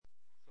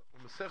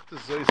Masechta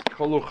Zois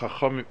Kolu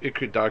Chachamim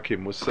Ikri Darkei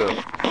Musa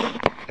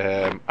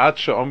Ad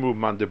She'amru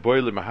Man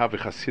Deboile Mahavi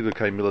Chasidu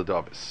Kai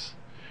Miladabis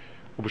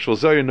Ubishol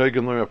Zoyer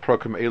Neugen Loim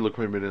Aprokim Eilu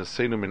Kmei Min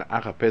Seinu Min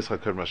Acha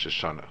Pesach Kol Rosh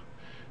Hashanah.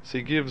 So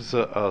he gives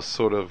a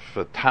sort of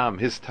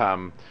his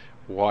tam,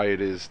 why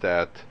it is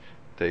that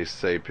they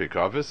say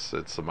Pirkavis.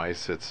 It's a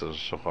mice. It's a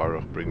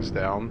Shulchan brings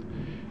down.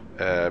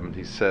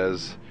 He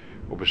says.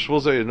 So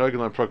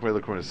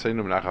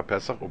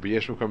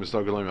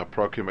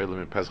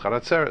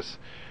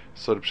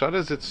the pshat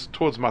is it's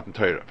towards Matan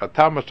Torah. So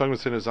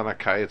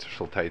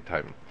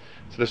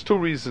there's two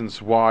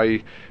reasons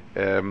why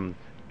it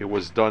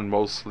was done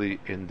mostly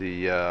in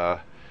the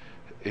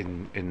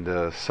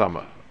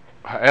summer.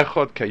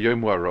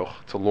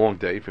 It's a long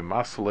day.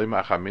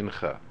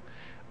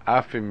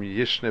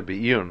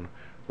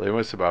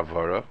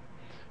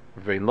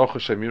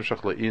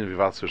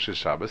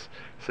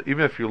 So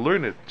even if you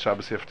learn it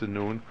Shabbos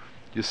afternoon,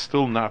 you're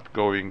still not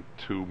going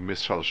to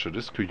miss Shalosh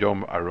Shudas.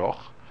 Kuyom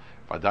Aroch,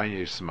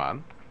 Vadayin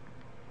Yisman.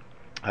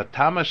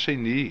 Hatama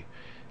Sheni,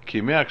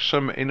 Ki Me'ak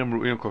Shem Einam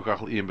Ru'im Kol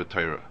Kach L'Iyim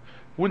B'Torah.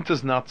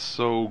 Winter's not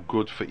so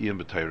good for Iyim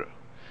B'Torah.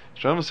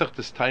 Shalom Sech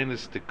Tes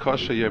Tainis De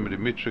Kosha Yom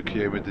D'Mitra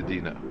Ki Yom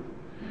D'Dina.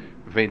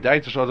 Vein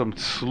Daitash Adam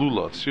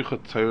Tzlula Tzricha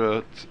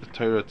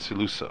Torah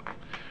Tzilusa.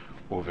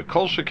 Over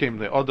Kolsha came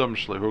the Adam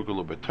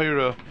Shlehurgulu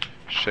B'Torah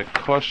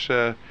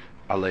Shekosha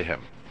Alehem.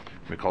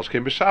 Mikolsh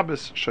came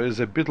b'Shabbos, shows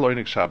a bit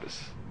loinik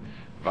Shabbos.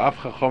 V'af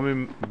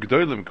chachomim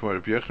g'dolim k'mor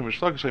Rabbi Yochanan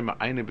Mishloach shem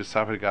ma'ayne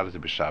b'safer gadat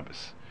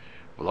b'Shabbos.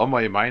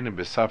 V'loma yima'ayne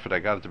b'safer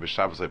gadat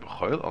b'Shabbos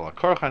le'b'choil, al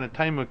ha'korach an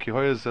etaymu ki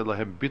hoya ze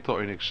lehem bit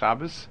loinik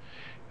Shabbos,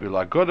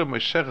 v'la'goda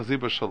moshech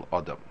ziba shel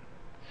Adam.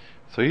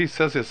 So he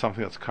says here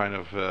something that's kind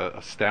of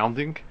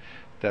astounding,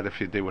 that if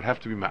they would have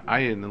to be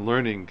ma'ayin and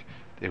learning,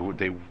 they would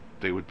be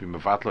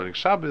mevat loinik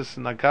Shabbos,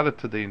 and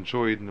Agadat they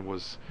enjoyed and it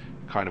was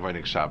kind of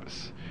loinik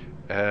Shabbos.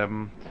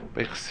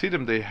 By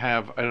Chassidim they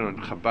have, I don't know,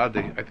 in Chabad,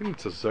 I think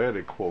it's a Zohar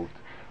they quote.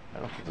 I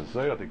don't know if it's a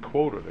Zohar they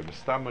quote, or they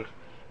mistamach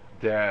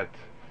that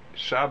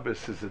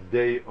Shabbos is a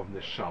day of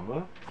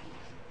Neshama,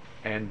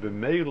 and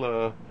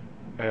B'meila,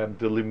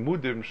 the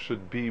Limudim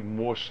should be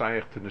more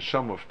shaykh to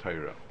Neshama of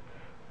Torah.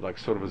 Like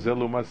sort of a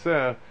Zelu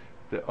Mazeh,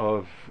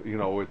 of,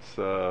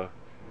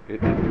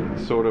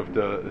 it's sort of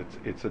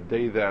it's a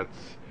day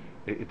that's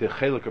the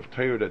chelik of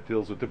Torah that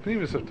deals with the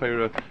pnimis of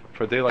Torah,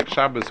 for a day like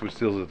Shabbos, which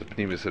deals with the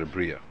pnimis of the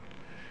Bria.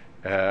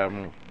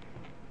 Veinu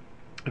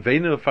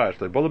lefash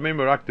lebol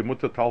meimerak de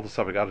mutter talta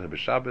savagat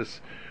b'Shabbos,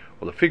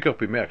 or lefikach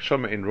b'me'ak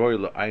shoma in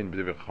royal ein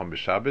b'divrei chacham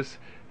b'Shabbos,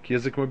 ki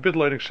yezik mo bit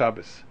loinik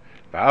Shabbos.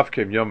 V'av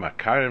kem yom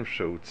ha'karim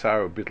shu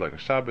tzar bit loinik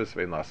Shabbos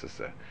vein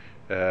lasaseh.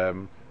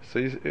 So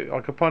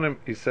al kaponim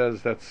he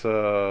says that's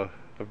a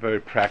very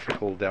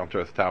practical,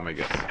 down-to-earth time, I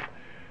guess.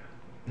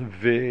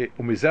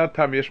 Umizad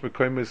tam yesh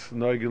mekoymes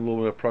noigin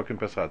lo meprokim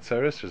pesach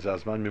atzeres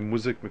shezazman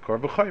mimuzik mikor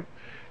v'choyim.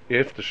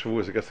 If the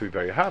Shavuos it gets to be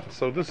very hot,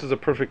 so this is a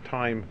perfect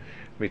time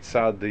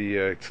mitzad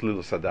the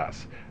Tzlilus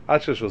Hadas.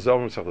 Achas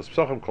Shazom Tzachos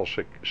Psochim Kol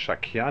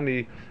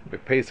Shakyani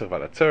Bepesach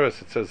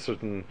Vadatzeres. It says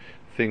certain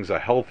things are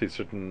healthy,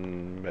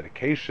 certain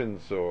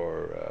medications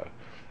or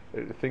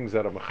things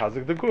that are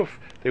mechazik the guf.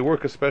 They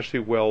work especially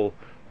well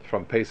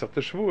from Pesach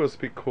to Shavuos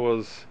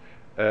because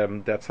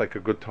that's like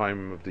a good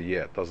time of the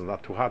year. It doesn't,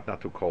 not too hot,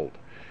 not too cold.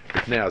 So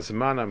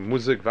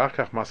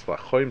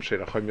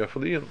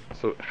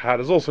hot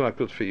is also not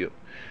good for you.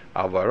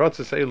 So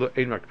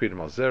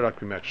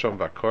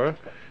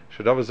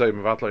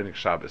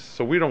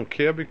we don't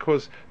care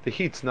because the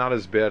heat's not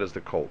as bad as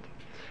the cold.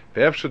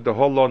 In Europe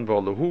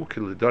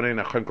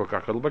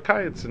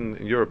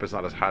it's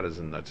not as hot as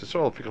in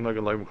Israel. It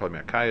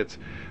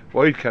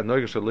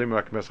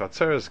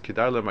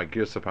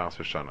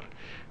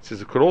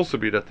says it could also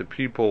be that the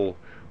people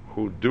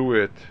who do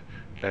it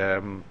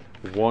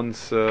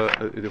once, who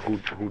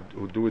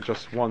do it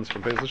just once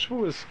from Pesach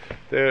Shavuos,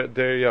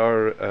 they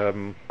are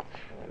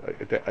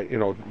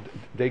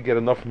they get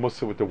enough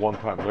mussar with the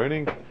one-time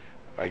learning,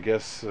 I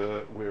guess,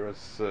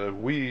 whereas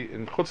we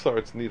in Chutz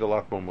La'aretz need a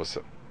lot more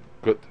mussar.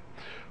 Good.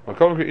 We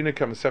came here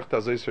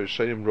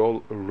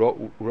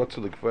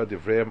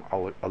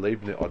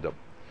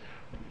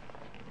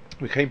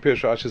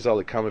Shashis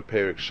Ali Kamet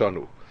Perik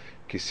Shanu.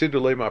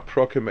 Kisidu Lema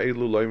Prokim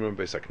Eilu Loimrim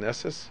Beis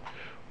HaKnesses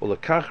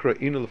Ulekach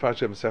Ra'inu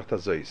Lefashem Masechta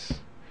Zois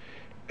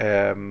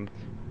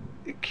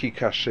Ki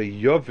Kashe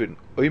Yovin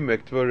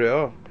Oimek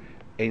Dvareo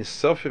Ein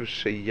Sofim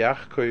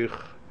Sheyach Koich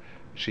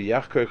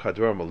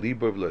Hadvar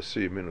Malibov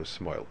L'Suy Minu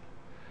Smoil.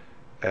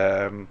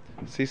 So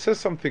he says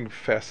something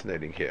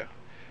fascinating here,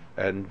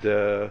 and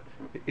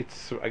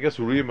it's, I guess,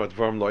 Uriyim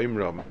Advarim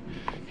Loimram.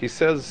 He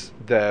says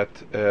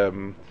that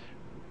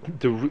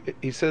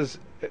he says,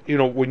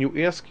 when you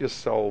ask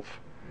yourself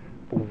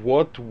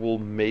what will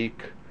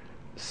make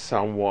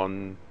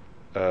someone,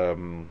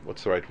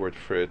 what's the right word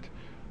for it,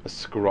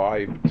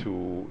 ascribe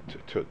to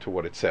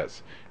what it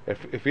says.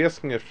 If you're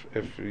asking if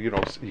you're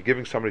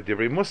giving somebody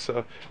divrei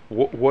musa,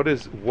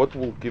 what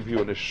will give you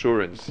an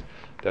assurance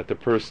that the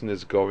person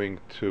is going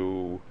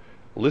to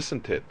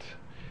listen to it?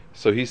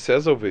 So he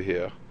says over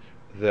here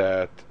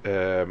that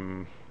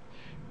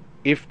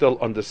if they'll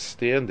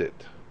understand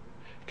it.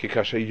 If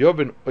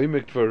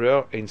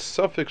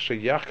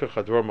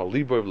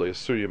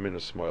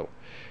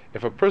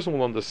a person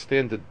will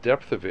understand the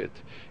depth of it,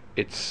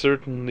 it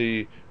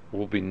certainly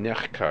will be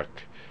nechkak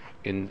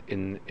in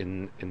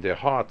their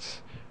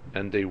hearts,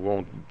 and they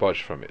won't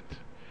budge from it.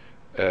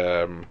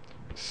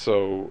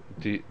 So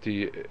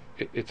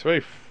it's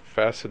very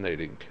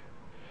fascinating.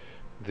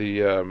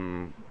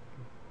 The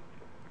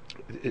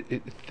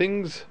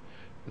things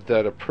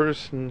that a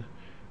person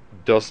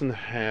doesn't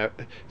have.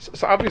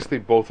 So obviously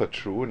both are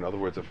true. In other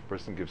words, if a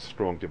person gives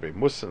strong divrei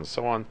mussar and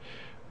so on,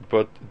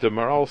 but the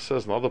Maral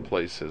says in other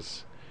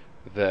places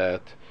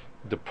that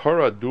the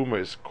Parah Aduma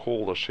is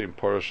called Hashem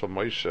Parah Shel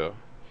Moshe.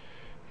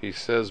 He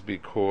says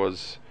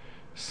because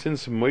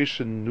since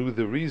Moshe knew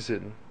the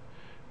reason,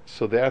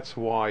 so that's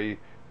why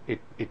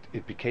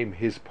it became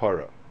his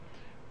Parah.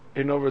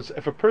 In other words,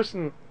 if a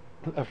person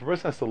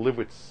has to live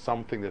with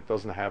something that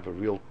doesn't have a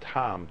real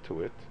tam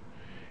to it,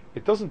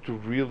 it doesn't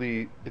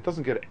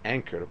get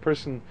anchored. A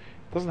person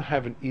doesn't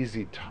have an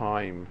easy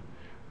time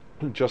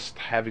just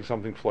having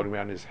something floating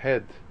around his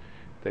head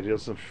that he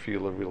doesn't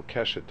feel a real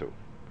kesher to.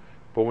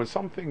 But when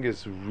something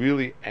is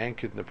really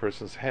anchored in a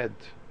person's head,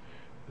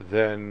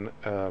 then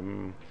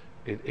with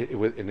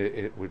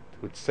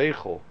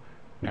seichel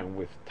and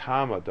with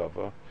tam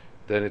adava,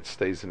 then it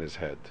stays in his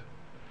head.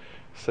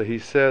 So he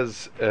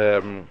says,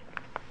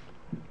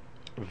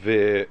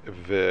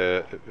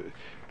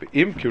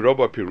 Im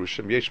kiroba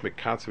pirushim yesh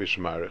mekatz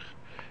v'shmarich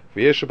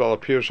v'yesh bal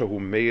pirusha who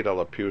made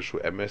al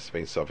pirushu emes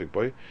vein safik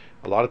boy.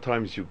 A lot of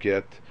times you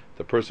get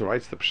the person who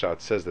writes the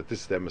pshat says that this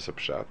is the emes of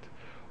pshat.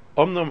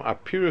 Omnam a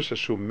pirusha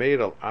shu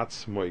made al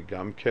atzmoi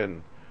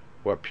gamken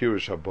wa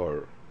pirush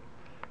habor.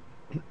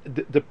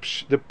 The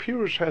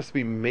pirush has to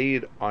be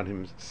made on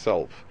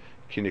himself.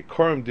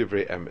 Kinikorim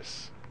divrei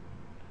emes.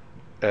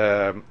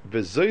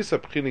 V'zois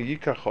apchina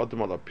yikach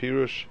adam al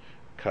pirush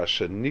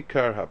kasher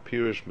nikar ha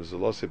pirush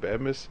mezolosi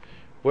be'emes.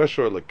 So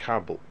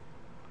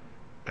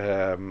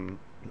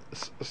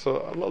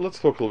let's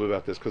talk a little bit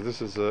about this, because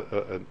this is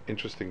an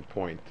interesting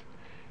point.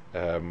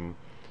 When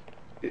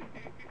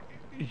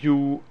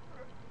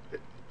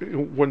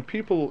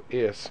people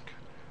ask,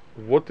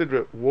 what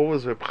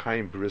was Reb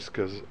Chaim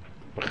Briska's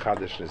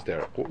b'chadishness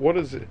there? What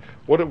is it?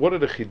 What are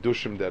the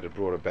chidushim that it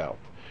brought about?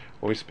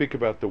 When we speak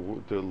about the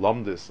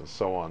lumdis and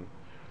so on,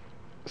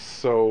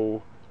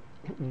 so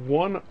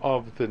one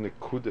of the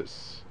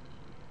nekudas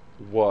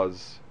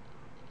was,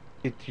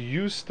 it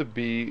used to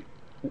be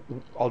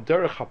al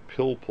derech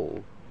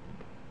hapilpul.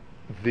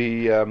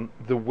 The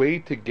way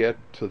to get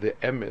to the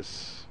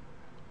emes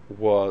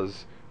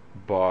was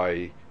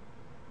by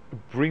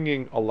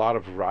bringing a lot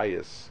of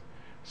rayas.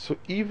 So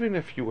even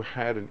if you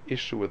had an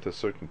issue with a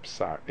certain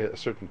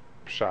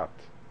pshat,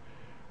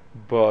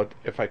 but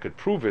if I could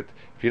prove it,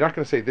 if you're not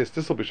going to say this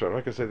will be shver. I'm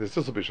not going to say this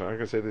will be shver. I'm not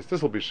going to say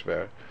this will be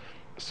shver.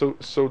 So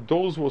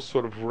those were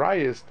sort of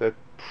rayas that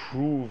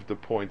proved the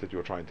point that you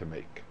were trying to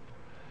make.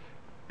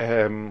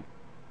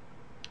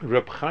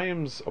 Reb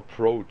Chaim's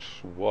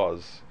approach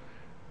was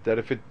that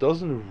if it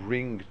doesn't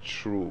ring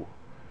true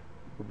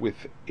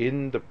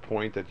within the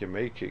point that you're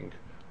making,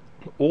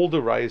 all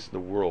the rayas in the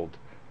world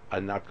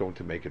are not going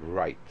to make it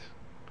right.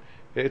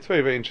 It's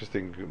very, very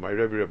interesting. My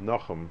Rebbe Reb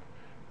Nachum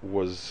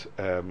was,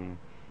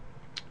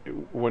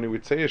 when he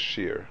would say a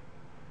shir,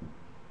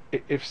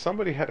 if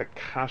somebody had a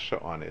kasha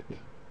on it,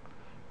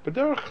 but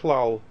derech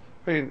klal,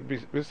 I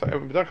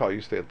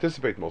used to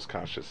anticipate most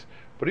kashas,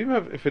 but even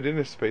if it didn't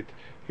anticipate,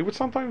 he would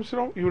sometimes,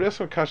 he would ask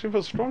him a kasha, even if it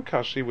was a strong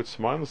kasha, he would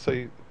smile and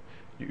say,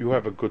 you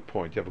have a good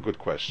point, you have a good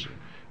question.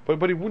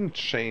 But he wouldn't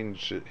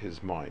change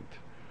his mind.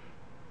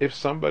 If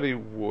somebody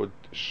would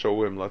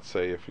show him, let's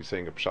say, if he's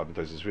saying a pshat in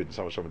Taisus Rid, and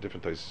someone show him a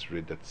different Taisus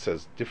Rid that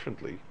says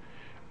differently,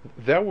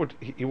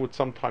 he would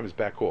sometimes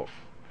back off.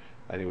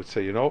 And he would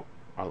say,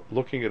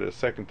 looking at it a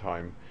second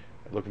time,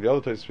 looking at the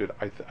other Taisus Rid,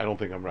 I don't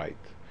think I'm right.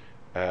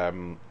 I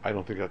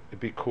don't think that,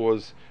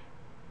 because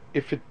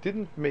if it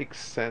didn't make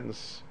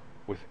sense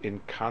within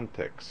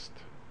context,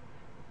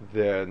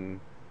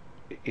 then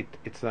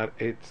it's not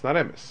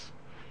emes.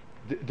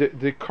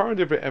 The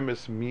current of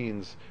emes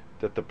means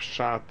that the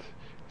pshat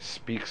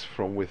speaks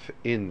from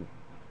within.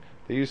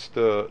 They used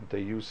to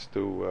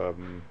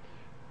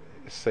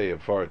say a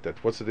vart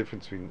that what's the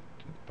difference between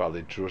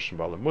Baalei Drush and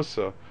Baalei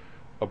Mussar?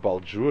 A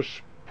Baal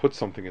Drush puts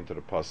something into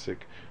the pasuk,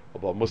 a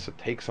Baal Mussar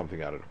takes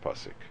something out of the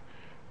pasuk.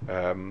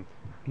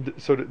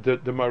 So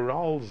the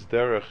moral's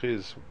derech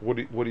is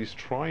what he's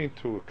trying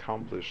to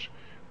accomplish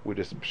with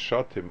his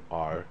pshatim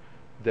are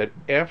that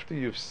after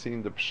you've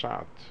seen the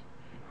pshat,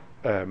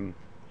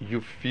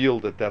 you feel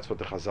that that's what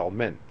the Chazal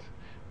meant.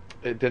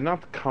 They're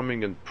not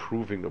coming and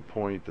proving a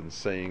point and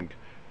saying,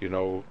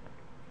 I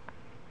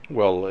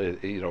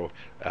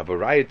have a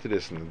right to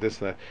this and this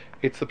and that.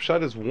 It's the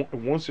pshat is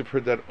once you've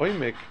heard that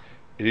oimik,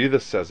 it either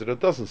says it or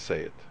doesn't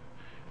say it.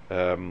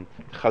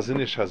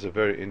 Chazon Ish has a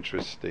very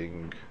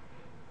interesting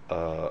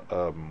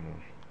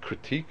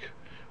critique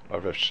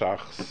of Rav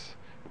Shach's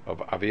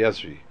of Avi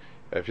Ezri.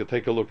 If you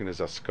take a look in his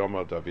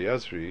Askama of Avi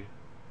Ezri,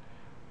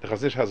 the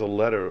Chazon Ish has a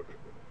letter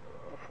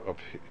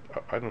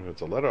I don't know if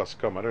it's a letter or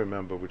scum, I don't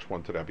remember which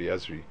one, to Rabbi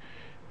Ezri.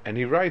 And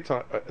he writes,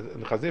 and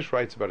Chazon Ish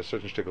writes about a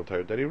certain shtickle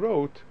Torah that he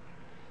wrote.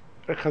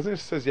 Chazon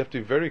Ish says you have to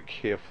be very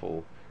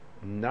careful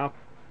not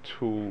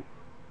to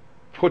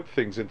put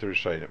things into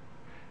Rishonim.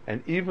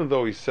 And even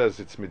though he says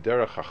it's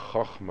Miderach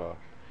HaChochma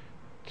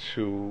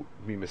to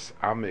be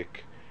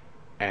misamik,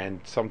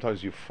 and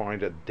sometimes you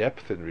find a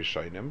depth in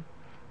Rishonim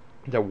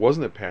that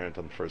wasn't apparent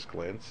on first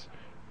glance,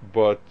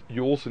 but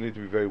you also need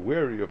to be very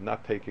wary of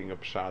not taking a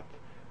pshat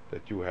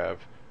that you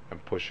have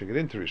and pushing it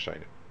into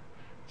Rishonim.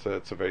 So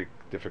it's a very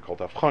difficult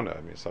avchana.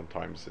 I mean,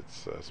 sometimes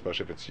it's,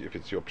 especially if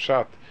it's your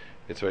pshat,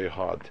 it's very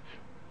hard.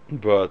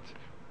 But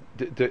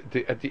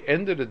at the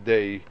end of the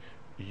day,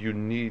 you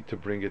need to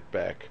bring it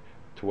back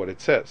to what it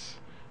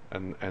says.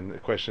 And the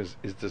question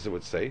is does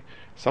it say?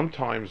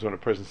 Sometimes when a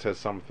person says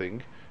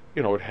something,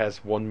 it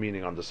has one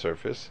meaning on the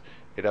surface.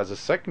 It has a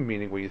second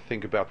meaning when you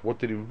think about what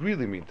did he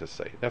really mean to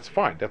say. That's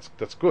fine.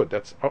 That's good.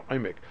 That's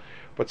Aimek.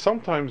 But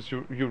sometimes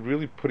you're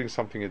really putting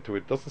something into it.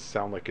 It doesn't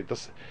sound like it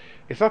does.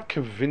 It's not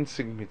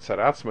convincing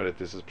mitzaratzma that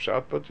this is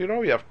pshat. But you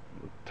have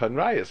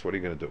tanrayas. What are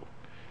you going to do?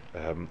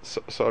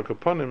 So Al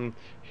Kaponim,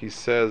 he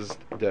says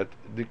that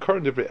the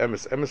current divrei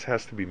emes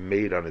has to be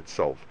made on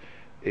itself.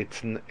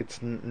 It's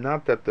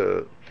not that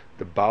the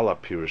Bala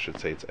Pira should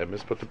say it's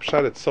emes, but the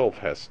pshat itself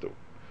has to.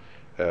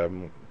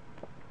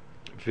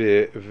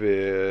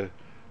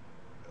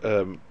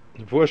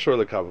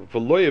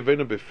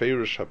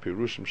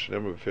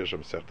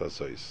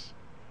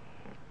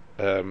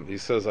 He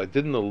says, I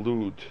didn't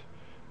allude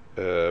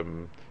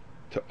to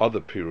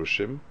other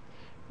pirushim,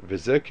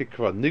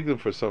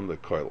 for some of the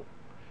koil,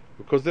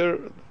 because they're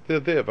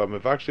there.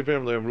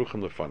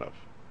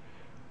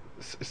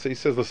 So he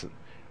says, listen,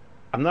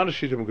 I'm not a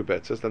shittim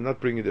gebetzes. I'm not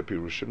bringing the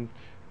pirushim.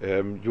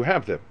 You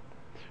have them.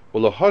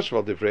 And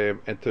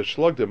to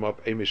slug them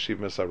up, I'm not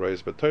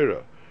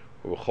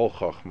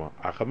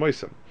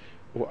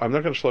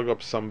going to slug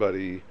up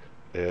somebody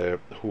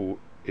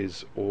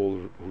who's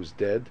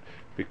dead,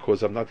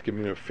 because I'm not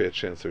giving him a fair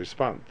chance to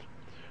respond.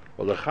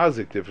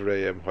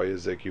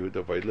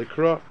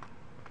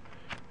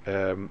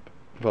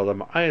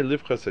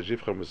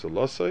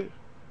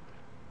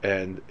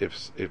 And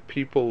if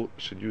people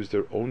should use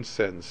their own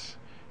sense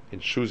in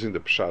choosing the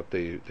pshat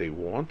they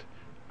want,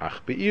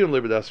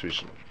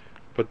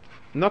 but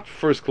not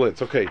first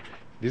glance. Okay,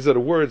 these are the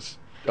words.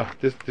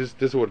 This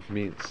is what it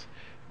means.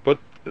 But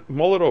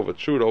mull it over,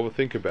 chew it over,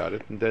 think about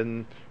it, and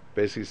then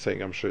basically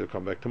saying, I'm sure you'll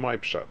come back to my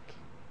pshat.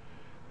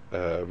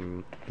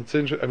 It's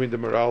interesting. I mean, the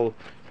Maral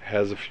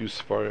has a few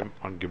svarim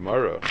on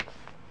Gemara.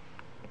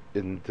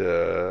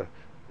 They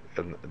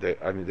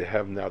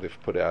have now. They've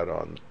put out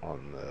on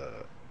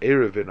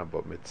Erevin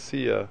about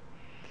Metzia.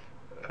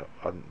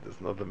 There's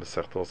another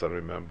Masechtos I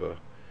remember,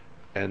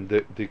 and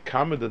the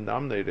common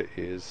denominator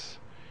is,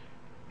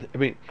 I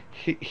mean,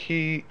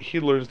 he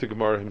learns the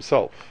Gemara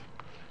himself.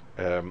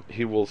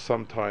 He will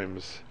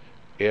sometimes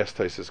ask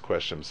Taisa's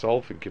question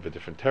himself and give a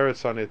different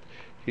teretz on it.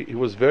 He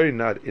was very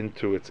not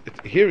into it.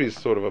 Here he's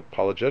sort of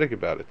apologetic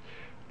about it,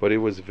 but he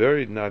was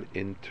very not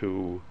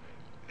into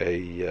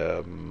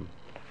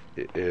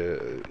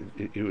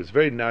he was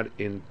very not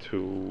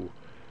into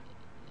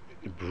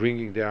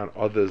bringing down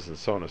others and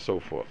so on and so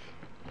forth.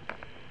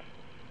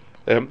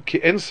 This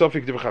is a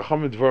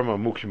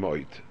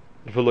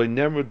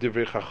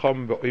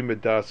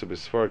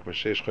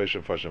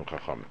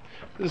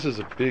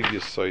big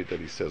yisoid that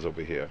he says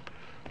over here,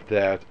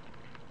 that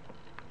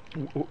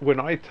when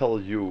I tell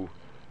you,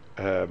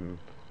 I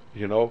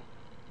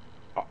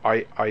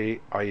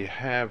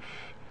have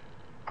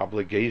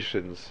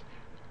obligations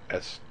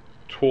as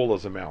tall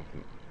as a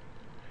mountain.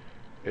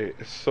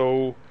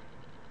 So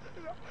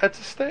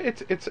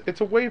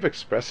it's a way of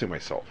expressing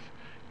myself.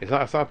 It's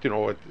not I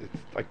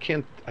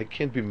can't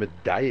be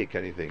medayik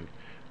anything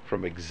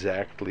from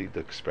exactly the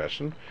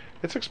expression.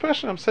 It's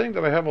expression. I'm saying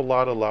that I have a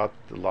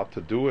lot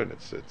to do, and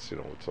it's a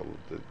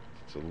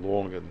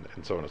long and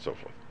so on and so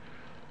forth.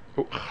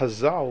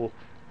 Chazal,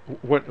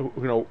 when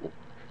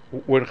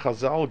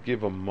Chazal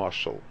give a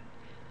mashal,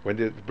 when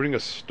they bring a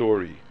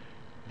story,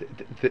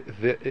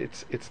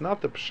 it's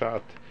not the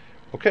pshat.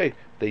 Okay,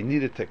 they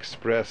needed to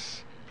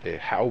express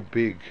how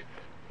big,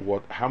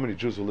 how many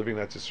Jews were living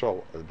in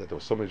Israel, that there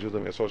were so many Jews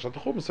living in Israel.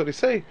 So they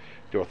say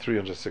there are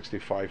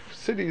 365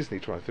 cities,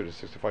 and each one has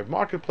 365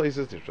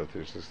 marketplaces, and each one has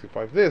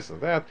 365 this and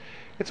that.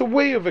 It's a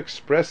way of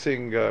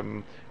expressing,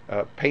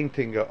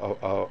 painting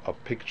a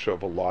picture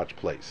of a large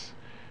place.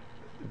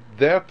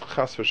 That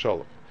chas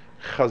v'shalom.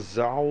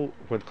 Chazal,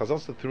 when Chazal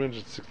said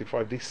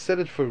 365, they said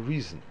it for a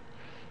reason.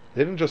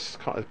 They didn't just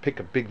pick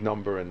a big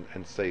number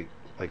and say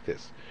like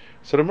this.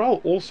 So the Maral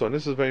also, and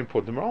this is very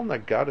important, the Maral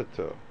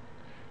Nagadata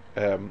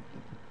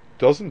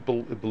doesn't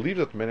believe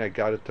that many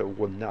Nagadata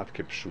were not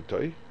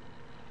kipshutai,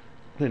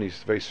 and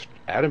he's very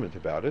adamant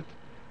about it.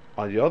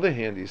 On the other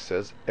hand, he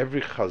says every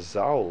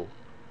Chazal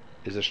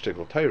is a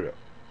shtigl Torah.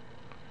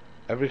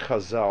 Every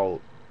Chazal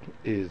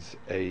is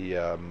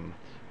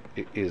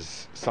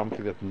is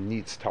something that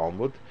needs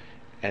Talmud,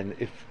 and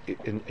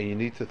you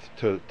need to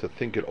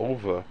think it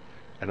over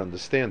and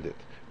understand it.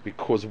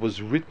 because it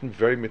was written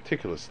very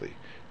meticulously.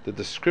 The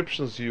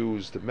descriptions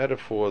used, the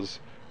metaphors,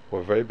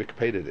 were very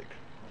bikpedidik.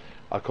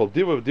 Akol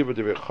diva diva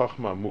diva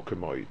chachma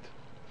mukemoid.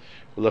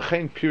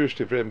 V'lechein pirush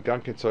tivreim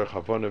gankin tzorch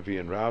havona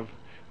v'yin rav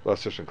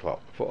v'aseshen klal.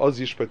 V'oz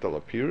yishpet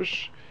ala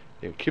pirush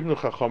im kimnu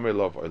chachome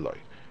lov oloi.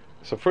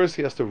 So first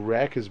he has to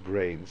rack his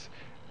brains,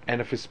 and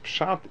if his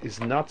pshat is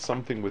not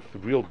something with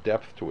real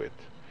depth to it,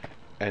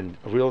 and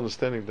real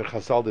understanding, then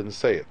Chazal didn't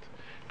say it.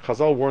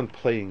 Chazal weren't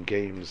playing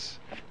games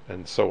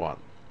and so on.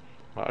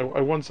 I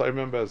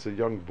remember as a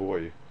young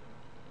boy,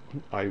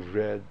 I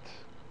read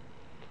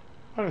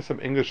some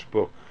English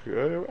book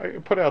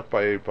put out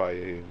by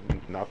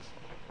not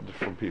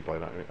from people, I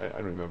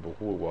don't remember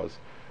who it was,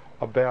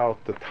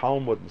 about the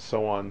Talmud and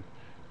so on,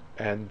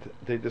 and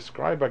they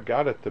describe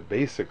Agadah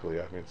basically,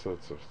 I mean, so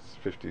it's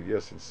 50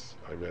 years since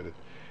I read it,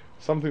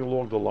 something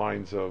along the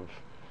lines of,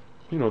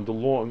 the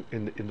long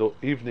in the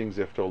evenings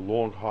after a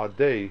long hard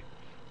day,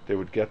 they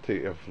would get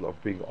to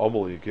of being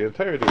omel yigir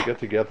tired, they would get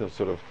together and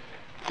sort of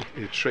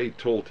trade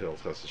tall tales.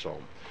 That's the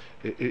shalom.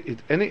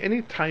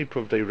 Any type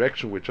of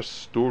direction with just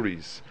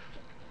stories,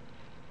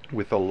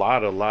 with a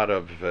lot of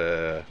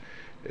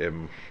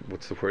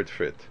what's the word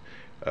for it?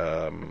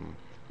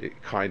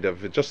 Kind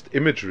of just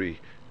imagery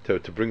to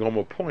bring home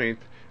a point,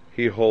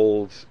 he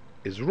holds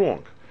is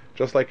wrong.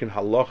 Just like in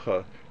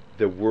halacha,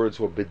 the words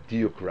were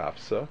b'diuk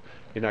rafsa.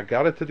 In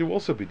Agadah they do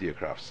also b'diuk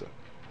rafsa,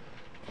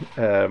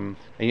 and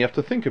you have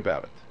to think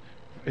about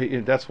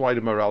it. That's why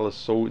the Maral is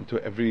so into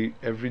every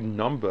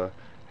number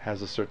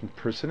has a certain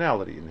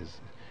personality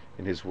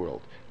in his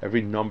world.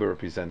 Every number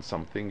represents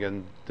something,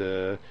 and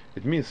it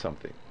means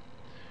something.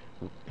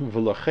 And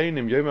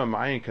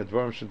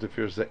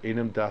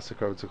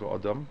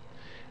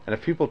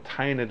if people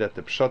tie it that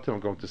the pshatim, I'm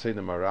going to say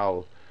the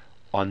Maral,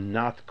 are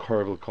not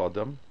korvel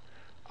kodam,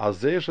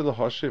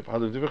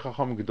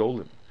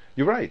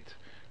 you're right,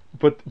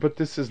 but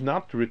this is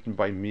not written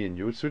by me and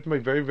you. It's written by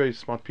very, very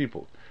smart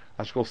people.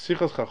 Ashkol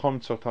sichas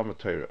chacham tzortam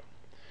Torah,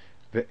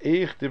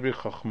 ve'eich divri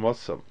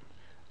chachmosam,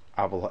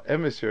 aval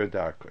ha'emes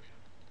yeradarkoi,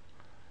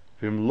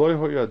 v'im loy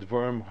hoya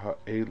dvorim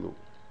ha'elu,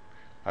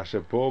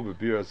 asher bo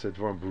bebir azeh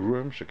dvorim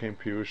berurim shekem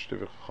pirush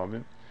divri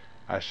chachamim,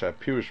 asher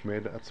pirush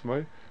made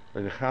atzmoi,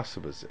 v'nechasu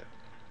b'zeh.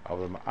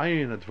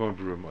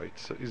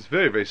 So he's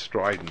very, very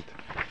strident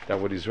that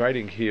what he's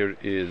writing here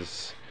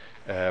is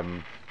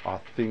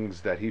are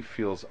things that he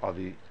feels are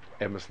the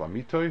emes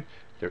lamitoy.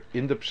 They're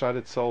in the pshat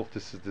itself.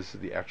 This is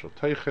the actual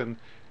teichen,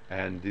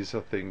 and these are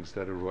things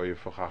that are roy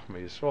for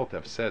Chachmei Yisrael to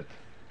have said.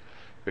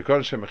 That's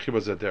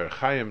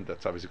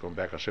obviously going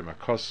back Hashem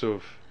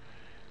HaKosuv.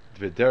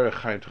 V'derech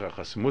Chaim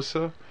T'chachas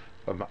Musa,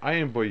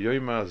 v'ma'ayim bo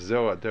yoyma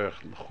zeo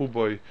aderech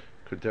l'chuboy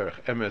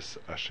k'derech emes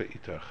asher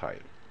iter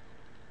Chaim.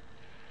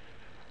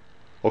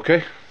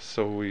 Okay,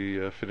 so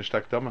we finished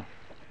Akdama.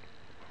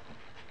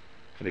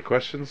 Any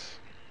questions?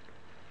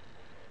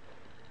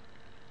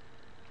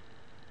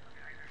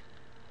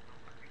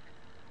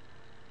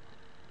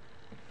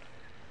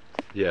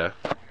 Yeah.